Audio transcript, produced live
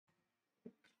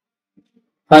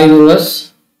Hi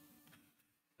viewers,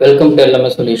 welcome to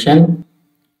LMS Solution.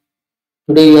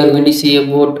 Today we are going to see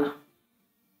about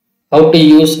how to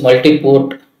use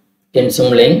multiport in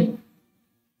Simulink.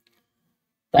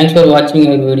 Thanks for watching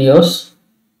our videos.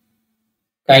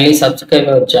 Kindly subscribe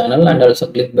our channel and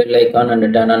also click bell icon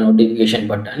and turn on notification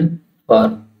button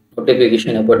for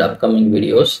notification about upcoming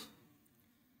videos.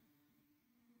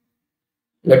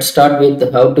 Let's start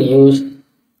with how to use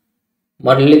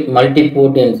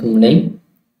multiport in Simulink.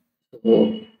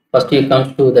 So first you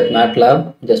come to that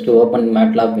MATLAB, just to open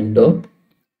MATLAB window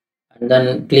and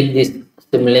then click this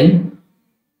Simulink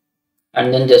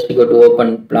and then just go to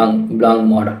open blank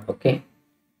model. Okay,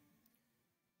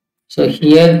 so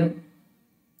here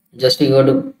just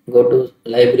go to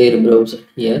library browser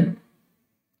here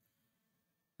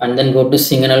and then go to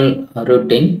signal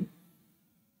routing.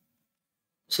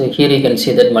 So here you can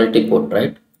see that multiport,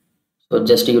 right? So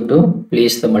just you to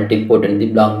place the multiport in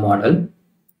the blank model.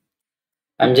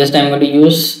 I'm going to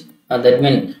use that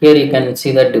mean here you can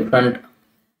see the different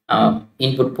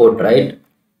input port, right?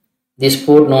 This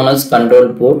port known as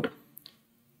control port.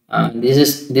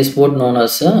 This port known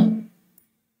as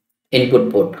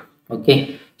input port.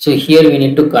 Okay, so here we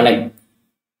need to connect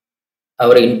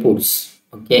our inputs.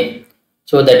 Okay,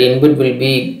 so that input will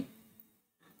be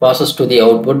passes to the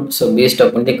output, so based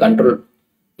upon the control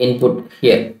input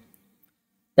here.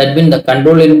 That means the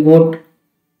control input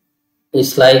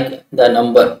is like the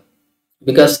number,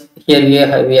 because here we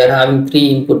are having three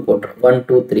input port 1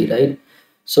 2 3, right?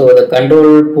 So the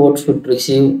control port should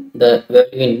receive the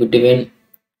value in between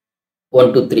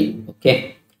 1 to 3.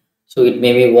 Okay, so it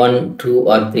may be 1 2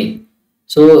 or 3.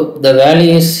 So the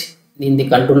value is in the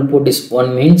control port is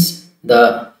 1, means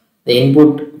the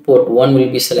input port 1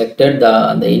 will be selected,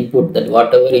 the input, that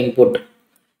whatever input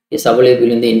is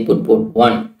available in the input port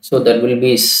 1, so that will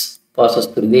be passes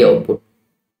through the output.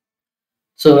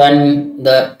 So when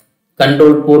the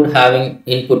control port having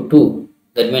input 2,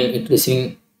 that means it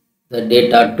receiving the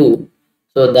data 2,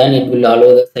 so then it will allow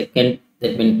the second,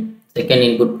 that means second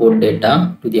input port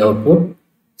data to the output.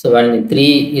 So when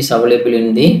 3 is available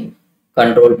in the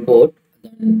control port,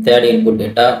 then third input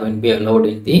data will be allowed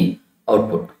in the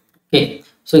output. Okay,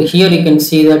 so here you can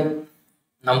see that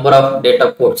number of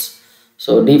data ports.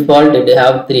 So default they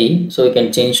have 3, so you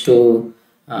can change to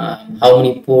how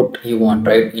many port you want,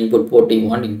 right? Input port you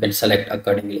want, you can select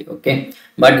accordingly. Okay,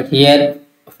 but here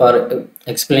for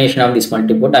explanation of this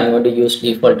multiport, I'm going to use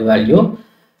default value,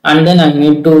 and then I'm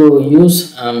going to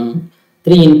use 3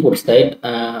 inputs, right?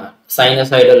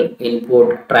 Sinusoidal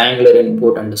input, triangular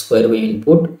input, and square wave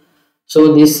input.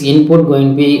 So this input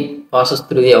going to be passes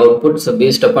through the output, so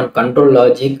based upon control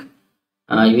logic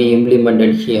we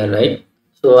implemented here, right?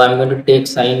 So I'm going to take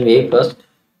sine wave first,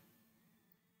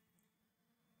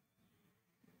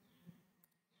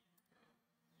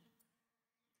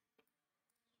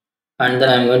 and then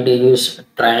I'm going to use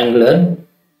triangular.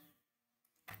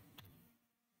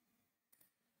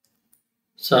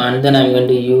 So and then I'm going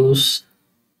to use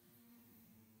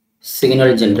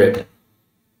signal generator.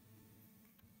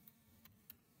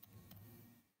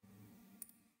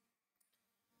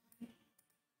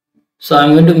 So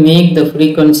I'm going to make the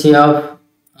frequency of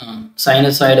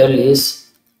sinusoidal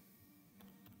is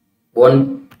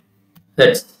 1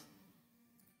 Hz,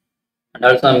 and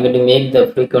also I'm going to make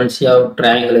the frequency of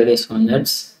triangular is 1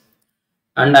 Hz,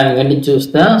 and I'm going to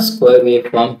choose the square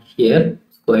waveform here,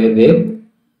 square wave,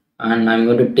 and I'm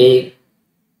going to take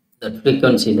the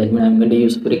frequency, that means I'm going to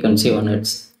use frequency 1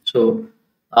 Hz. So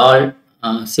all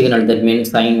signal, that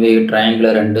means sine wave,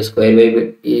 triangular, and square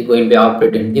wave is going to be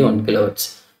operated in the 1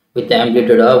 kHz with the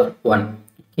amplitude of 1.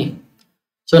 Okay,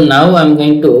 so now I'm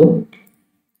going to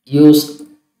use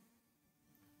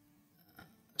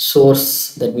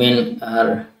source, that means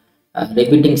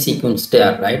repeating sequence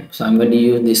stair, right? So I'm going to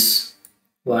use this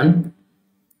one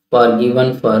for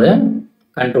given for a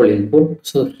control input.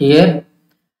 So here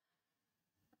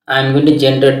I'm going to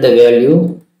generate the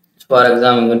value. For example,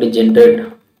 I'm going to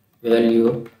generate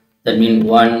value, that means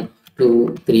 1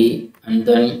 2 3, and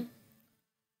then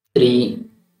 3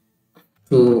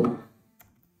 2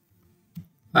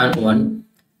 and 1,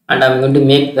 and I'm going to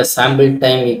make the sample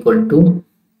time equal to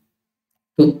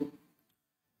 2.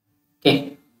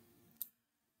 Okay,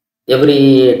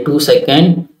 every 2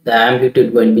 seconds the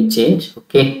amplitude will be changed.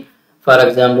 Okay, for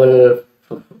example,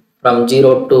 from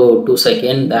 0 to 2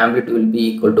 seconds the amplitude will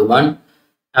be equal to 1.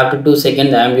 After 2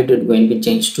 seconds the amplitude going to be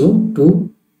changed to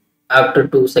 2. After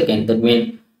 2 seconds, that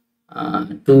means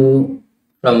 2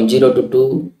 from 0 to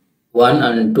 2 1,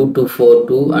 and 2 to 4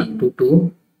 2, and 2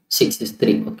 to 6 is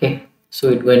 3. Okay, so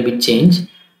it going to be changed.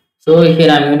 So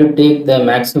here I'm going to take the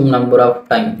maximum number of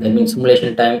time, that means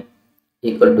simulation time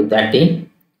equal to 30,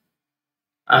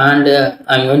 and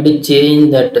I'm going to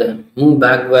change that move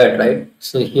backward, right?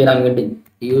 So here I'm going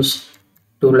to use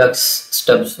 2 lux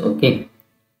steps. Okay,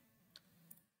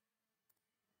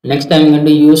 next I'm going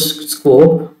to use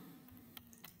scope.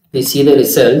 We see the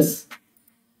results.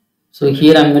 So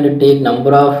here I'm going to take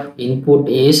number of input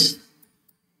is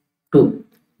 2,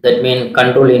 that means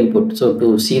control input. So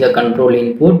to see the control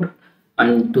input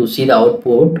and to see the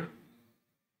output,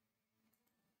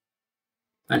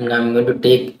 and I'm going to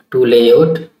take 2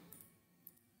 layout,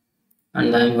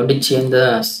 and I'm going to change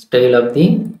the style of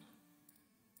the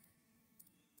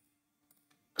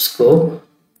scope.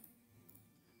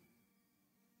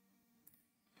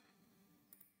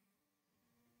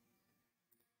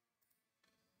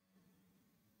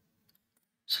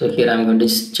 So here I'm going to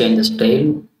change the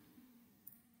style.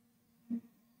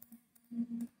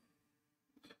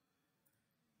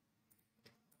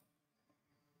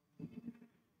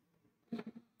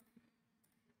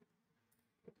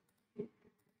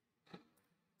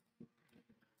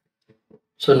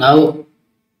 So now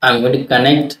I'm going to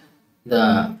connect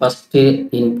the first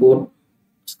input,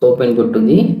 scope input, to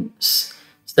the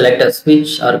selector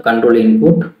switch or control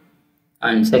input,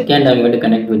 and second I'm going to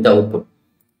connect with the output.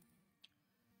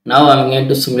 Now I'm going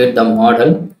to simulate the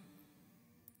model.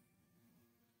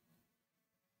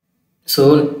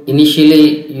 So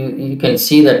initially you can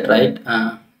see that, right,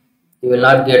 you will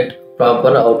not get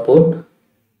proper output.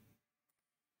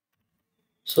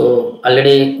 So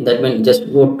already that means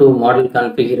just go to model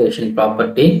configuration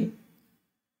property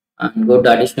and go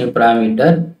to additional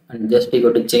parameter, and just you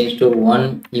go to change to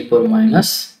 1 e power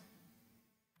minus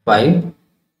 5.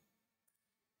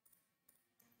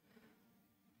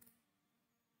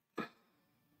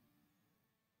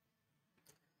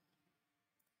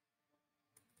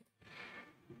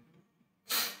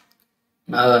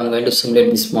 Now I'm going to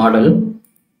simulate this model.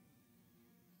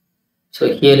 So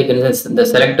here you can see the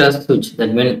selector switch,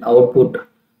 that means output,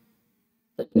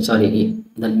 that means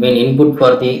input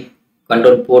for the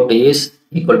control port is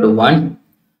equal to 1.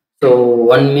 So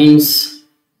 1 means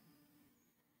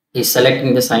is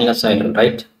selecting the sinusoidal,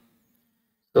 right?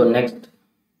 So next,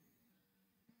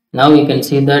 now you can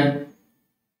see that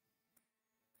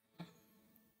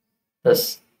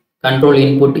this control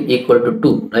input equal to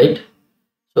 2, right?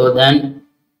 So then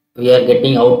we are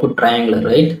getting output triangular,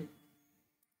 right?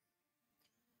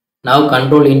 Now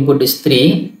control input is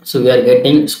 3, so we are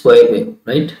getting square wave,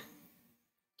 right?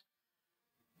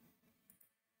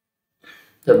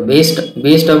 So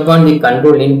based upon the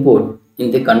control input in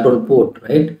the control port,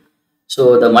 right?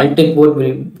 So the multiport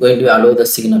will going to allow the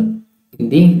signal in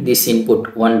the this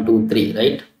input 1, 2, 3,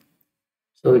 right?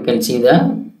 So we can see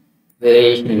the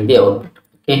variation in the output.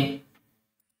 Okay.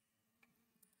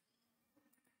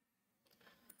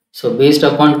 So based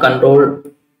upon control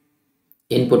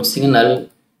input signal,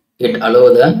 it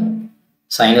allow the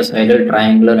sinusoidal,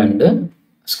 triangular, and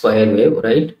square wave,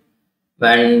 right?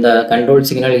 When the control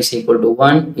signal is equal to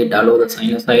 1, it allows the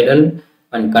sinusoidal.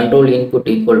 When control input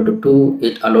equal to 2,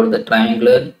 it allows the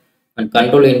triangular. When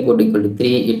control input equal to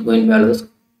 3, it going to allow the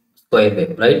square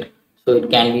wave, right? So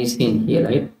it can be seen here,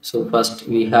 right? So first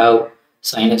we have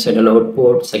sinusoidal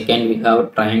output, second we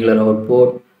have triangular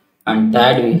output, and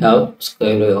third we have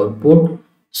square wave output.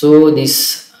 So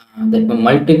this that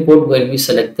multiport will be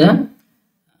select the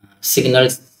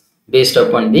signals based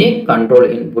upon the control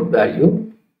input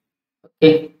value.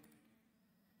 Okay,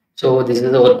 so this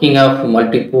is the working of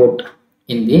multiport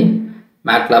in the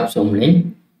MATLAB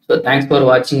Simulink. So thanks for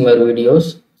watching our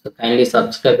videos. So kindly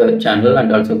subscribe our channel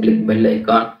and also click bell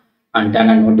icon and turn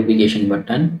on notification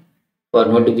button for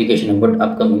notification about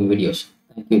upcoming videos.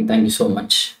 Thank you so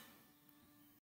much.